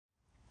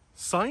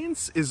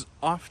Science is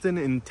often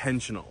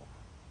intentional.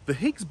 The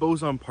Higgs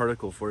boson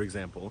particle, for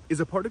example, is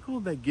a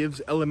particle that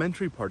gives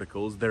elementary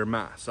particles their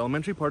mass.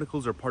 Elementary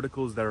particles are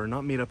particles that are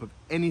not made up of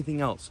anything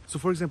else. So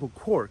for example,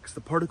 quarks,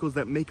 the particles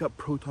that make up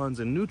protons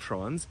and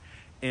neutrons,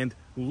 and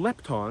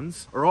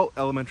leptons are all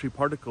elementary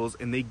particles,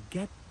 and they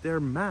get their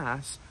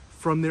mass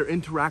from their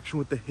interaction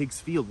with the Higgs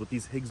field, with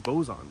these Higgs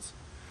bosons.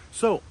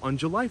 So on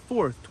July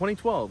 4th,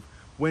 2012,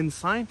 when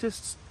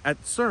scientists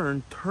at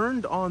CERN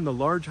turned on the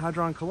Large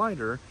Hadron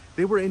Collider,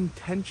 they were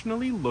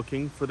intentionally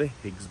looking for the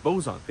Higgs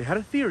boson. They had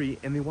a theory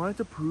and they wanted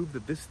to prove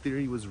that this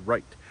theory was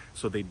right.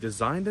 So they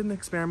designed an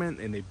experiment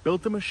and they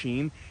built a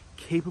machine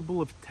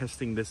capable of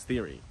testing this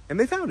theory. And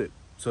they found it.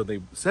 So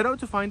they set out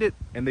to find it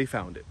and they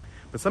found it.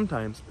 But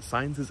sometimes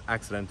science is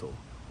accidental.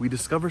 We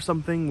discover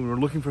something when we're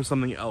looking for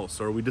something else,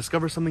 or we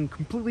discover something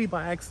completely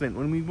by accident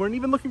when we weren't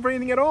even looking for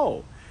anything at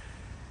all.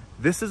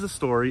 This is a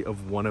story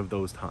of one of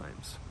those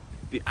times.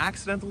 The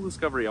accidental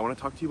discovery I want to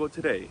talk to you about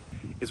today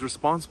is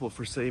responsible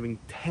for saving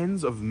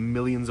tens of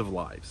millions of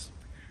lives.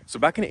 So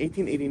back in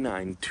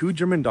 1889, two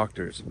German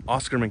doctors,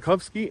 Oskar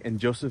Minkowski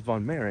and Joseph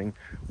von Mering,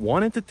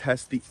 wanted to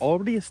test the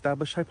already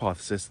established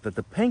hypothesis that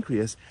the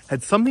pancreas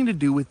had something to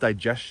do with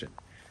digestion.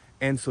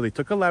 And so they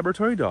took a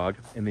laboratory dog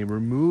and they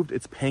removed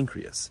its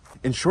pancreas.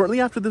 And shortly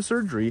after the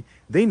surgery,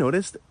 they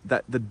noticed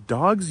that the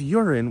dog's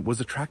urine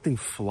was attracting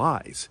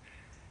flies.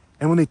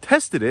 And when they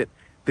tested it,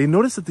 they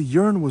noticed that the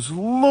urine was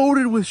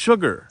loaded with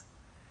sugar.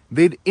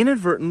 They'd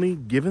inadvertently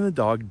given the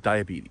dog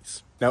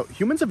diabetes. Now,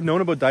 humans have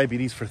known about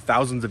diabetes for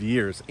thousands of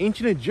years.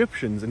 Ancient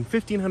Egyptians in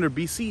 1500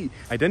 BC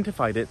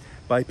identified it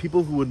by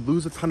people who would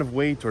lose a ton of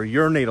weight or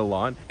urinate a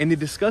lot, and they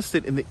discussed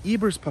it in the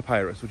Ebers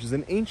Papyrus, which is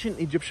an ancient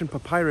Egyptian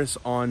papyrus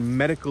on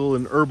medical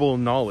and herbal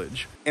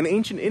knowledge. And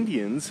ancient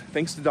Indians,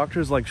 thanks to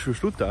doctors like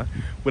Sushruta,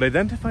 would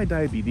identify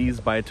diabetes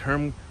by a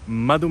term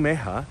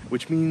madhumeha,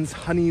 which means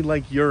honey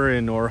like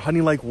urine or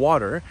honey like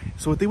water.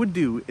 So what they would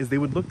do is they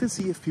would look to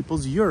see if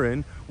people's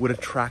urine would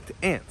attract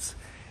ants.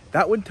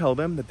 That would tell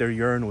them that their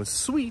urine was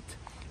sweet,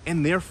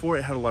 and therefore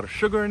it had a lot of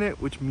sugar in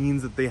it, which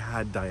means that they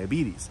had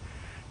diabetes.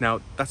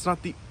 Now, that's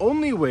not the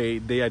only way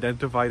they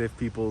identified if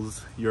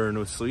people's urine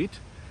was sweet.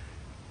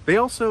 They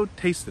also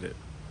tasted it.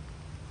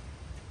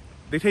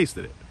 They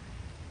tasted it.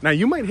 Now,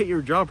 you might hate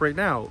your job right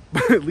now,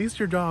 but at least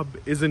your job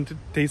isn't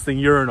tasting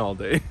urine all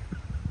day.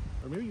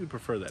 Or maybe you'd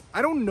prefer that.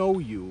 I don't know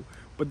you,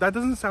 but that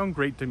doesn't sound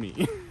great to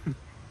me.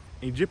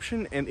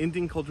 Egyptian and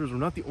Indian cultures were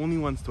not the only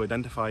ones to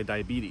identify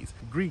diabetes.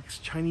 Greeks,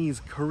 Chinese,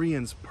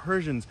 Koreans,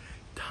 Persians,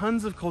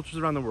 tons of cultures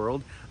around the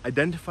world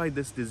identified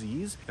this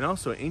disease. And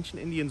also,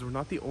 ancient Indians were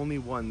not the only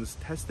ones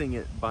testing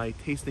it by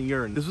tasting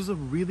urine. This was a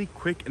really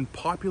quick and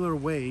popular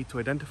way to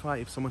identify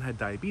if someone had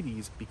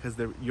diabetes, because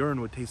their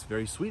urine would taste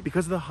very sweet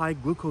because of the high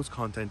glucose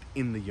content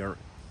in the urine.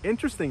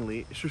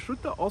 Interestingly,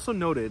 Sushruta also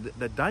noted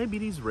that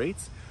diabetes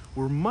rates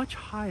were much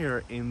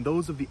higher in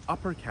those of the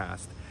upper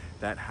caste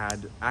that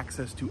had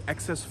access to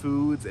excess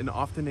foods and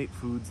often ate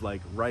foods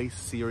like rice,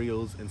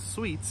 cereals, and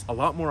sweets a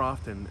lot more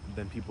often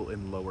than people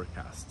in lower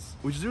castes.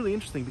 Which is really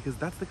interesting because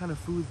that's the kind of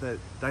food that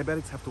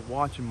diabetics have to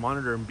watch and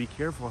monitor and be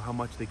careful how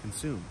much they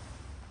consume.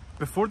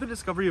 Before the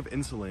discovery of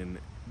insulin,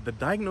 the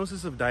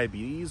diagnosis of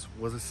diabetes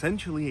was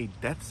essentially a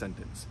death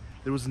sentence.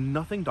 There was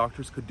nothing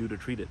doctors could do to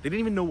treat it. They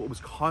didn't even know what was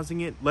causing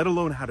it, let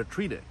alone how to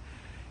treat it.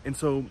 And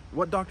so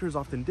what doctors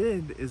often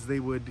did is they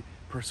would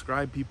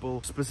prescribe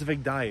people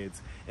specific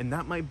diets, and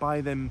that might buy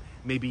them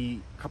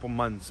maybe a couple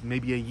months,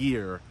 maybe a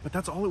year, but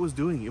that's all it was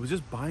doing. It was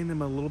just buying them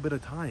a little bit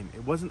of time.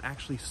 It wasn't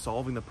actually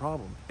solving the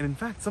problem. And in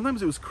fact,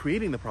 sometimes it was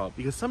creating the problem,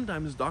 because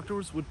sometimes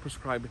doctors would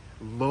prescribe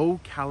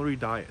low-calorie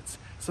diets,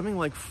 something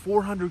like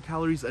 400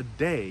 calories a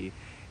day,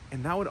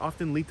 and that would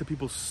often lead to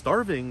people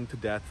starving to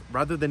death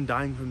rather than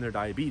dying from their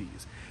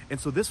diabetes. And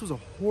so this was a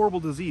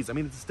horrible disease. I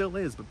mean, it still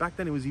is, but back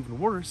then it was even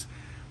worse,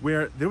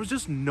 where there was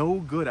just no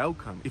good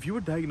outcome. If you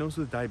were diagnosed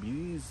with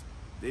diabetes,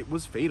 it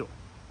was fatal,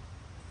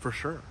 for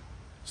sure.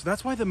 So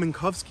that's why the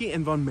Minkowski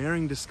and von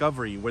Mering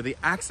discovery, where they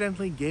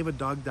accidentally gave a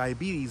dog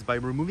diabetes by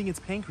removing its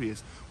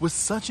pancreas, was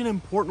such an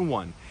important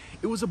one.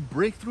 It was a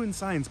breakthrough in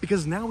science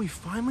because now we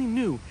finally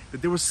knew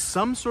that there was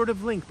some sort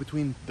of link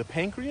between the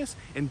pancreas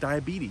and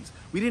diabetes.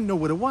 We didn't know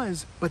what it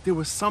was, but there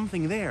was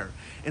something there.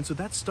 And so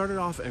that started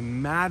off a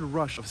mad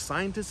rush of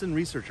scientists and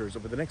researchers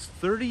over the next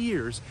 30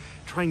 years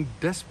trying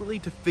desperately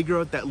to figure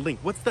out that link.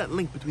 What's that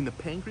link between the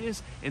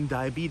pancreas and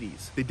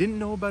diabetes? They didn't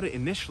know about it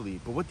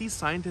initially, but what these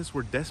scientists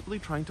were desperately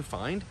trying to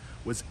find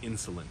was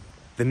insulin.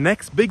 The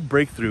next big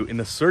breakthrough in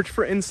the search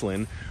for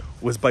insulin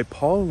was by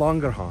Paul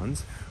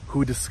Langerhans,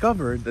 who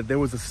discovered that there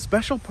was a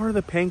special part of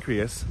the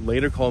pancreas,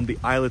 later called the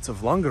islets of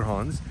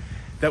Langerhans,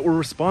 that were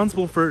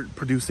responsible for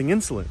producing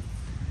insulin.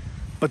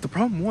 But the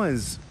problem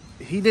was,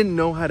 he didn't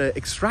know how to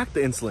extract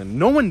the insulin.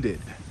 No one did.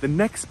 The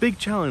next big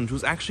challenge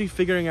was actually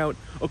figuring out,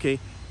 okay,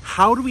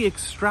 how do we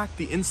extract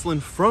the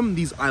insulin from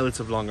these islets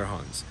of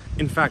Langerhans?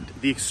 In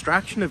fact, the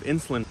extraction of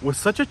insulin was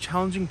such a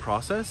challenging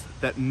process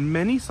that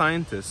many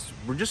scientists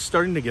were just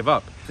starting to give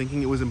up,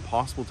 thinking it was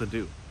impossible to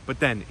do. But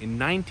then, in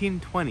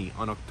 1920,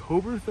 on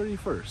October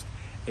 31st,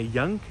 a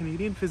young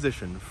Canadian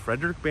physician,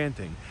 Frederick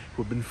Banting,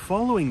 who had been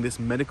following this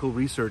medical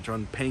research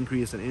on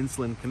pancreas and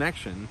insulin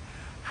connection,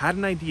 had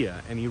an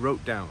idea, and he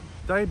wrote down,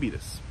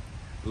 diabetes.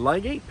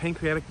 Ligate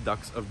pancreatic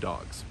ducts of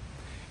dogs.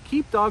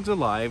 Keep dogs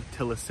alive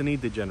till acini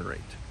degenerate.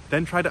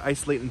 Then try to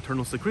isolate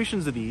internal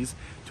secretions of these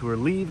to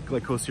relieve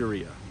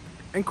glycosuria.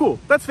 And cool,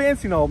 that's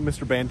fancy and all,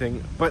 Mr.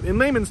 Banting, but in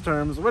layman's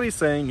terms, what he's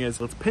saying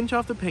is, let's pinch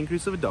off the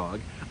pancreas of a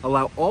dog,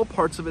 allow all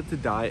parts of it to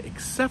die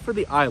except for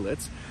the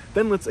islets,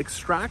 then let's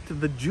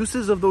extract the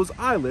juices of those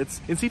islets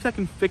and see if that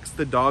can fix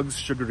the dog's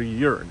sugary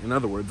urine. In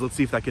other words, let's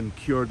see if that can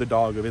cure the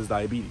dog of his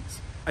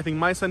diabetes. I think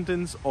my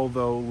sentence,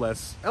 although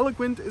less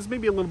eloquent, is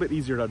maybe a little bit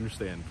easier to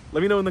understand.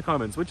 Let me know in the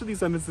comments, which of these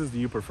sentences do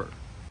you prefer?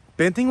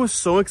 Banting was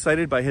so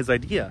excited by his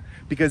idea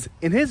because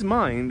in his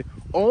mind,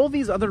 all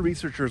these other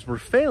researchers were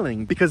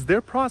failing because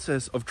their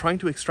process of trying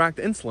to extract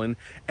insulin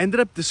ended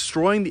up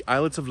destroying the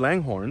islets of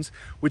Langhorns,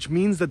 which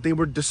means that they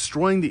were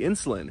destroying the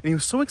insulin. And he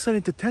was so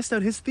excited to test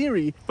out his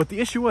theory, but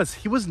the issue was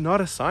he was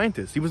not a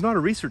scientist. He was not a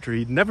researcher.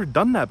 He'd never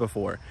done that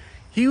before.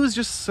 He was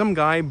just some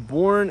guy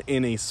born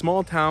in a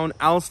small town,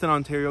 Alliston,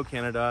 Ontario,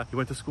 Canada. He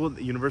went to school at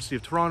the University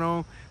of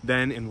Toronto.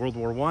 Then in World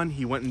War I,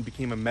 he went and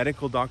became a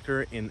medical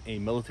doctor in a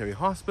military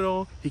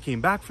hospital. He came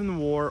back from the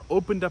war,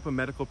 opened up a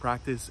medical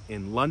practice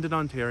in London,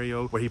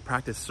 Ontario, where he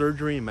practiced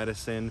surgery and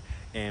medicine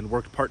and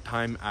worked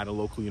part-time at a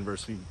local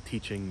university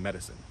teaching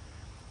medicine.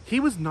 He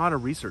was not a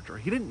researcher.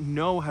 He didn't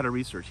know how to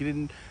research. He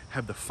didn't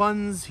have the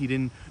funds. He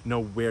didn't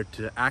know where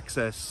to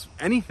access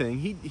anything.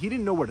 He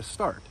didn't know where to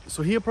start.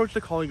 So he approached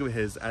a colleague of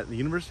his at the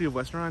University of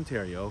Western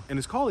Ontario, and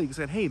his colleague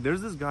said, hey,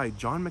 there's this guy,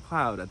 John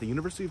McLeod at the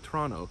University of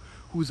Toronto,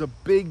 who's a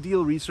big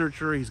deal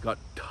researcher. He's got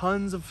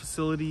tons of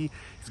facility.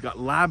 He's got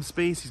lab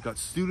space. He's got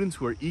students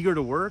who are eager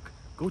to work.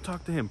 Go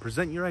talk to him,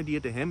 present your idea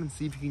to him and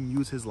see if you can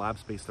use his lab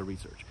space to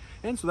research.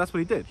 And so that's what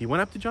he did. He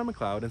went up to John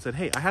McLeod and said,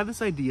 hey, I have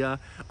this idea.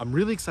 I'm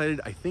really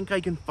excited. I think I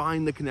can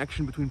find the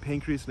connection between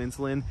pancreas and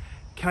insulin.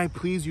 Can I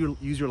please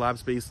use your lab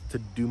space to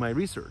do my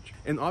research?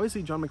 And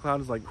obviously John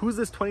McLeod is like, who's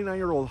this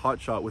 29-year-old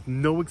hotshot with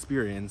no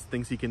experience,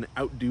 thinks he can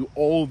outdo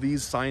all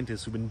these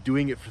scientists who've been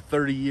doing it for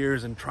 30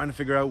 years and trying to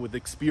figure out with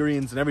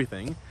experience and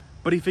everything.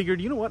 But he figured,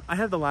 you know what, I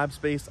have the lab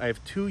space, I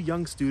have 2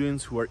 young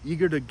students who are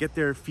eager to get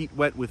their feet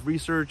wet with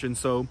research, and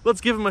so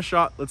let's give him a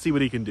shot, let's see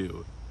what he can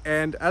do.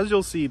 And as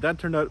you'll see, that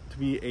turned out to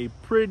be a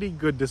pretty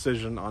good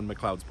decision on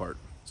McLeod's part.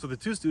 So the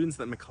 2 students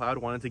that McLeod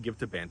wanted to give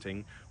to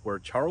Banting were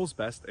Charles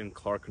Best and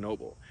Clark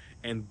Noble.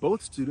 And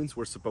both students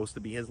were supposed to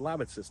be his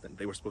lab assistant.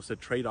 They were supposed to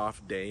trade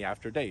off day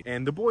after day.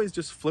 And the boys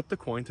just flipped a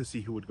coin to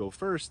see who would go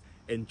first,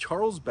 and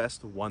Charles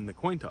Best won the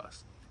coin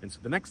toss. And so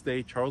the next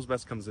day, Charles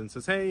Best comes in and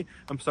says, hey,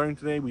 I'm starting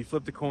today. We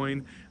flipped a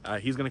coin.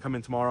 He's going to come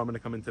in tomorrow. I'm going to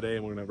come in today,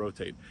 and we're going to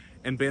rotate.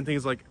 And Banting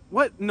is like,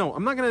 what? No,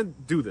 I'm not going to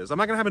do this. I'm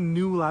not going to have a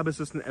new lab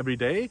assistant every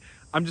day.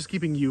 I'm just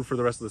keeping you for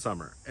the rest of the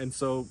summer. And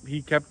so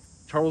he kept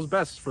Charles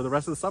Best for the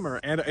rest of the summer.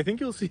 And I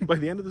think you'll see by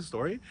the end of the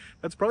story,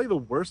 that's probably the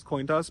worst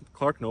coin toss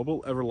Clark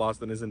Noble ever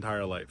lost in his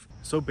entire life.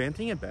 So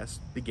Banting and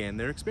Best began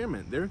their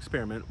experiment. Their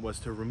experiment was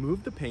to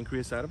remove the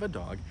pancreas out of a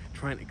dog,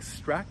 try and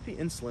extract the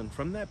insulin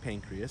from that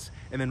pancreas,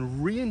 and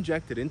then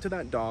re-inject it into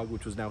that dog,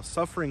 which was now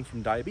suffering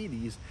from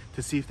diabetes,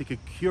 to see if they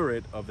could cure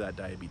it of that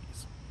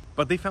diabetes.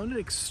 But they found it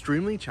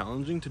extremely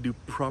challenging to do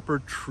proper,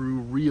 true,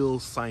 real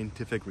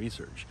scientific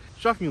research.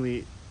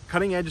 Shockingly,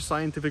 cutting-edge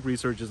scientific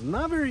research is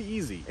not very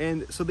easy.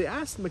 And so they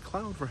asked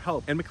McLeod for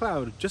help. And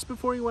McLeod, just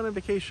before he went on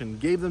vacation,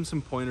 gave them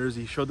some pointers.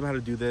 He showed them how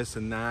to do this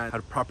and that, how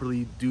to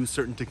properly do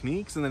certain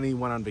techniques, and then he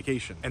went on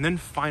vacation. And then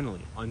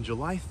finally, on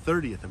July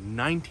 30th of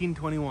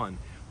 1921,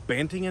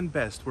 Banting and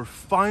Best were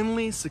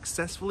finally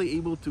successfully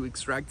able to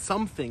extract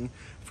something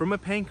from a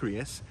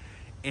pancreas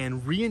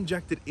and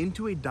re-inject it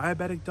into a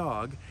diabetic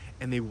dog,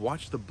 and they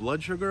watched the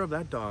blood sugar of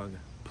that dog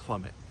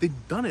plummet.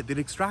 They'd done it. They'd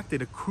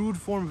extracted a crude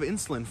form of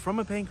insulin from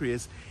a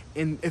pancreas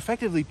and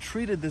effectively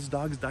treated this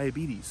dog's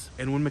diabetes.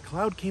 And when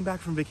McLeod came back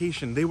from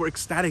vacation, they were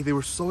ecstatic. They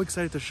were so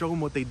excited to show him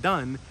what they'd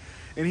done.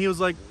 And he was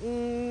like,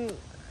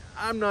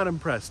 I'm not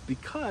impressed,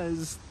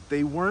 because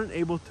they weren't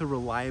able to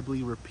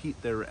reliably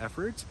repeat their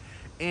efforts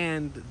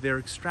and their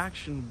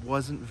extraction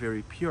wasn't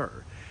very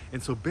pure.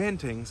 And so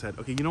Banting said,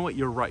 okay, you know what?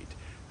 You're right.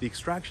 The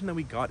extraction that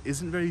we got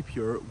isn't very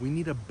pure. We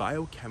need a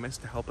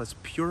biochemist to help us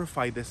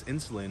purify this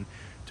insulin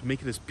to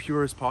make it as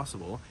pure as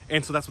possible.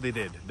 And so that's what they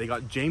did. They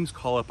got James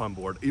Collip on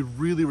board, a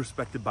really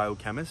respected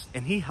biochemist,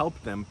 and he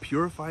helped them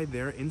purify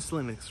their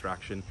insulin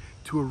extraction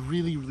to a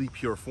really, really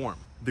pure form.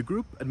 The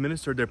group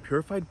administered their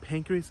purified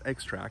pancreas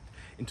extract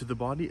into the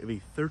body of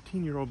a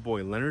 13-year-old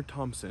boy, Leonard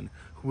Thompson,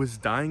 who was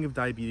dying of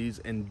diabetes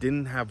and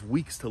didn't have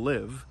weeks to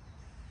live.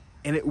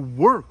 And it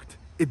worked.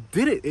 It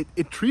did it.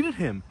 It treated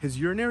him. His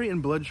urinary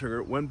and blood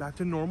sugar went back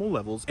to normal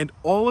levels, and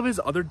all of his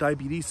other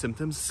diabetes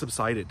symptoms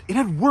subsided. It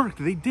had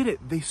worked. They did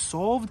it. They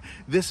solved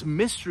this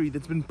mystery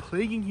that's been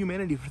plaguing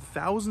humanity for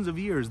thousands of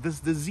years,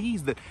 this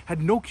disease that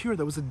had no cure,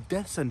 that was a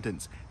death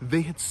sentence.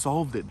 They had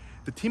solved it.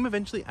 The team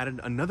eventually added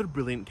another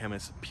brilliant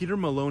chemist, Peter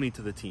Maloney,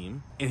 to the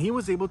team, and he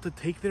was able to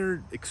take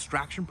their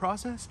extraction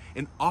process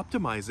and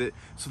optimize it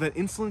so that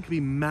insulin could be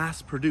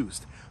mass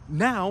produced.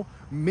 Now,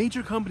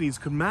 major companies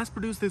could mass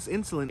produce this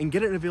insulin and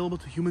get it available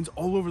to humans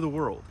all over the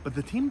world. But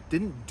the team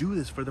didn't do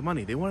this for the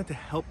money. They wanted to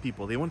help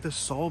people. They wanted to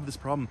solve this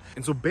problem.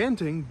 And so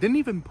Banting didn't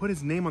even put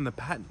his name on the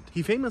patent.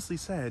 He famously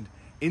said,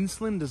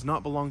 "Insulin does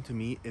not belong to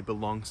me, it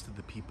belongs to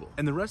the people."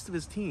 And the rest of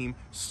his team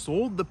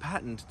sold the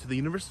patent to the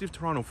University of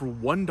Toronto for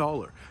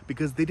 $1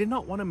 because they did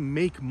not want to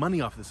make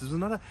money off this. This was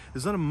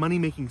not a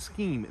money-making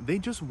scheme. They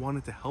just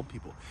wanted to help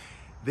people.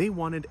 They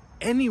wanted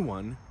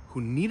anyone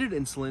who needed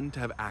insulin to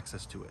have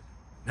access to it.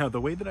 Now,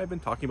 the way that I've been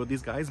talking about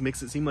these guys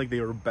makes it seem like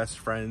they were best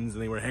friends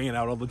and they were hanging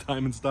out all the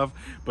time and stuff,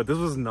 but this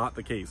was not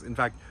the case. In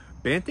fact,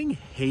 Banting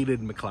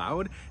hated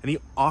MacLeod and he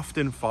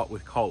often fought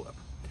with Collip.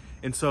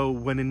 And so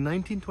when in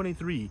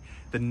 1923,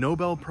 the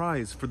Nobel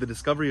Prize for the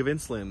discovery of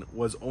insulin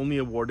was only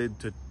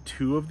awarded to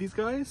 2 of these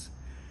guys,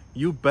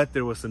 you bet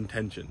there was some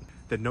tension.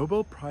 The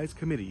Nobel Prize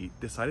Committee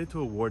decided to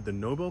award the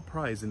Nobel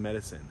Prize in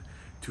Medicine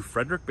to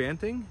Frederick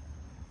Banting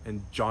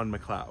and John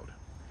MacLeod.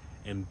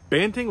 And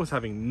Banting was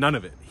having none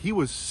of it. He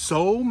was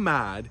so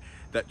mad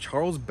that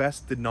Charles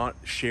Best did not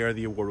share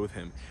the award with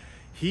him.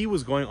 He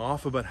was going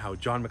off about how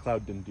John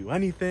MacLeod didn't do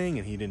anything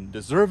and he didn't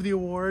deserve the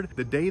award.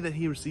 The day that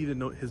he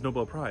received his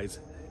Nobel Prize,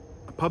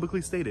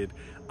 publicly stated,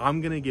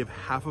 "I'm gonna give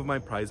half of my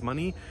prize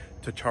money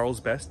to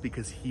Charles Best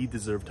because he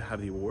deserved to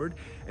have the award."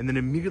 And then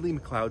immediately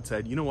MacLeod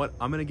said, "You know what,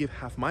 I'm gonna give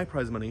half my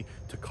prize money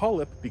to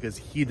Collip because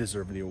he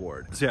deserved the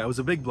award." So yeah, it was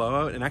a big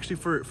blowout. And actually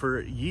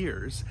for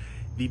years,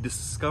 the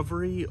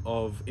discovery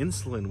of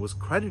insulin was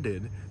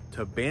credited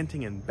to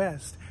Banting and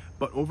Best,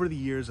 but over the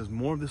years, as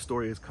more of the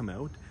story has come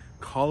out,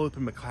 Collip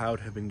and MacLeod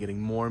have been getting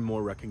more and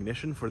more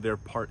recognition for their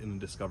part in the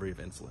discovery of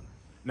insulin.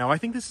 Now, I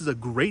think this is a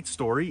great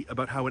story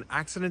about how an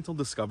accidental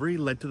discovery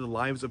led to the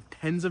lives of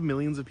tens of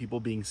millions of people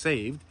being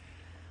saved,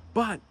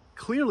 but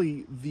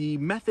clearly the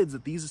methods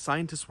that these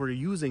scientists were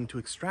using to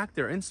extract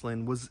their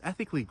insulin was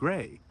ethically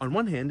gray. On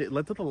one hand, it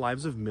led to the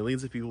lives of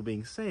millions of people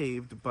being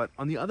saved, but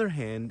on the other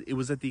hand, it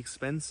was at the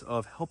expense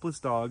of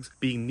helpless dogs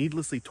being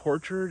needlessly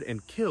tortured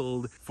and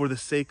killed for the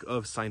sake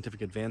of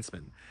scientific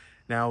advancement.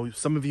 Now,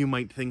 some of you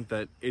might think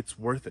that it's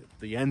worth it.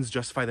 The ends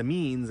justify the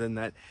means, and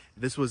that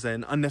this was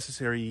an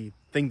unnecessary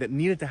thing that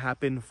needed to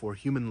happen for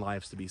human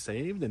lives to be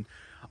saved. And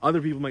other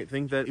people might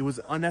think that it was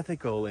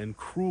unethical and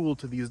cruel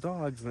to these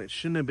dogs and it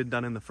shouldn't have been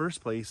done in the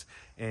first place,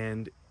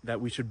 and that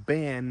we should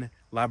ban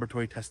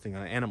laboratory testing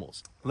on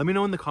animals. Let me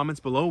know in the comments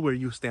below where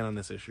you stand on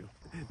this issue.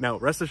 Now,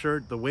 rest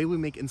assured, the way we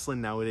make insulin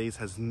nowadays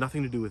has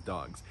nothing to do with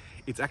dogs.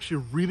 It's actually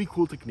a really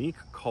cool technique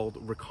called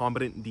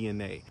recombinant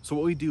DNA. So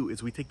what we do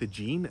is we take the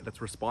gene that's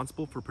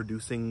responsible for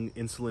producing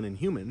insulin in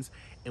humans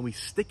and we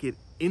stick it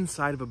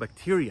inside of a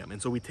bacterium.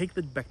 And so we take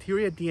the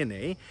bacteria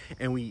DNA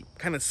and we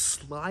kind of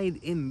slide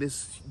in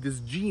this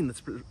gene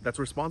that's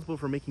responsible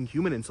for making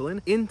human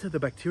insulin into the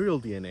bacterial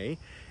DNA.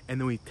 And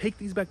then we take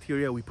these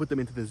bacteria, we put them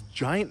into this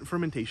giant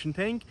fermentation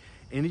tank,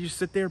 and they just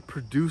sit there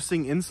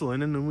producing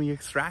insulin, and then we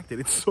extract it.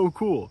 It's so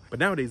cool. But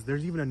nowadays,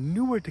 there's even a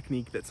newer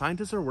technique that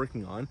scientists are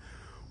working on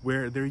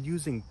where they're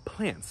using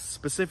plants,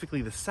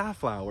 specifically the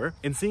safflower,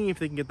 and seeing if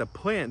they can get the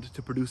plant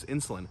to produce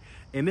insulin.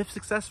 And if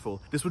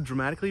successful, this would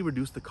dramatically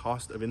reduce the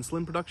cost of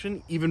insulin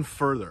production even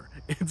further.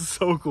 It's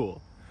so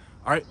cool.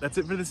 All right, that's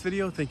it for this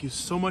video. Thank you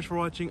so much for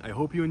watching. I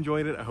hope you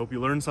enjoyed it. I hope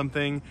you learned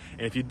something.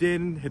 And if you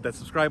did, hit that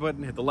subscribe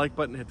button, hit the like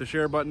button, hit the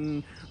share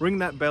button, ring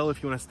that bell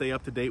if you want to stay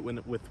up to date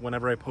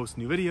whenever I post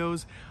new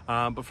videos.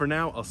 But for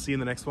now, I'll see you in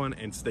the next one,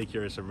 and stay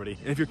curious, everybody.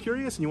 And if you're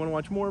curious and you want to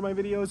watch more of my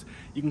videos,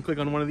 you can click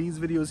on one of these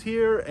videos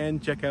here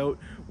and check out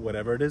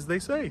whatever it is they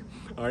say.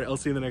 All right, I'll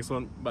see you in the next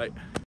one. Bye.